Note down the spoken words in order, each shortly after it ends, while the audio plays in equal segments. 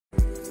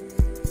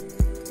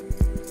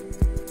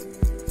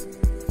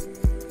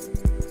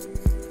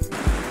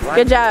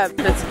Good job.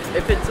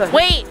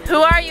 Wait,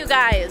 who are you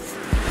guys?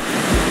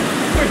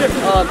 I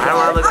don't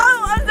want to look.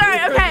 Oh, I'm sorry.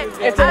 Okay.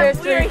 It's a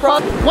history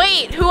from.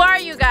 Wait, who are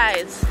you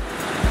guys?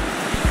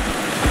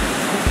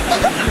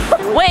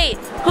 Wait,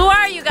 who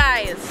are you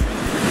guys?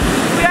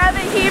 We are the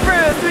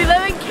Hebrews. We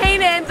live in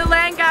Canaan, the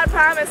land God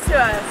promised to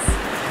us.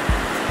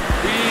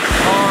 We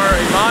are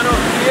a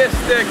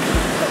monotheistic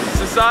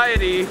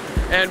society,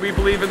 and we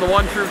believe in the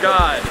one true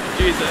God,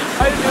 Jesus.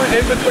 I didn't do it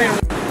in between.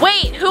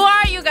 Wait, who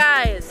are you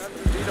guys?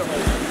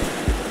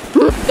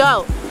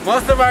 Go.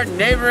 Most of our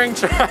neighboring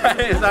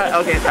tribes.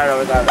 Okay, start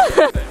over.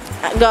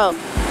 Go.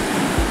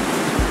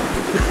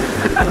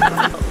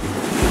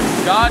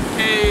 God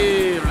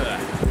came.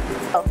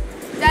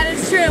 That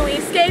is true. We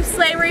escaped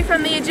slavery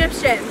from the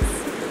Egyptians.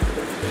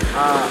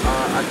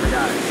 I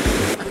forgot.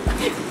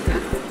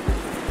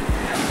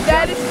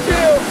 That is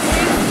true.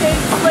 We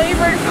escaped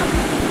slavery.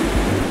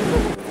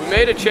 We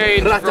made a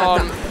change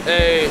from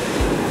a.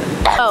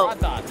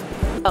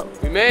 Oh.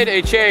 We made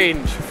a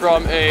change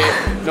from a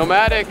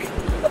nomadic.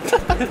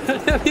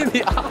 In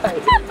the eye.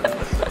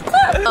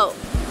 Oh.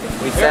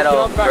 We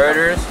settle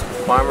birders,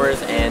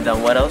 farmers, and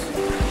what else?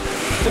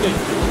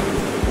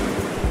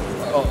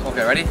 Oh,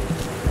 okay, ready?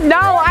 No,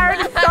 I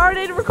already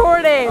started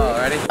recording. Oh,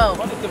 ready? Oh.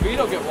 Why does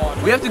DeVito get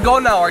one? We have to go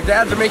now. Our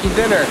dads are making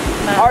dinner.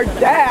 Our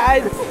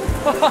dads.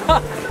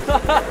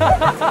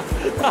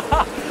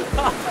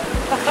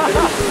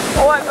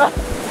 What?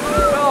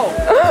 No.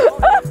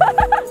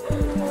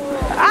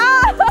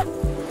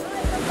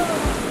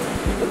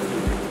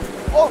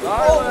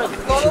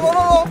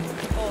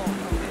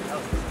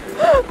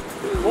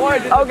 Boy,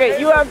 Okay,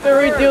 you have to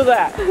redo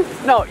that.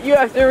 No, you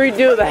have to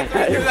redo that.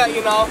 Do that,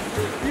 you know.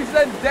 you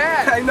said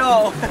dad. I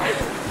know.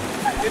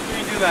 If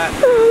we do that.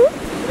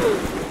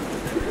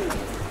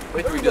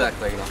 Wait till we do that,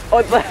 Clay.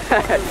 What's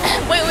that?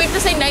 Wait, we have to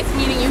say nice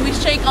meeting you. We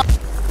shake.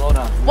 Hold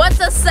on. What's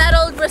a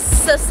settled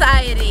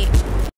society?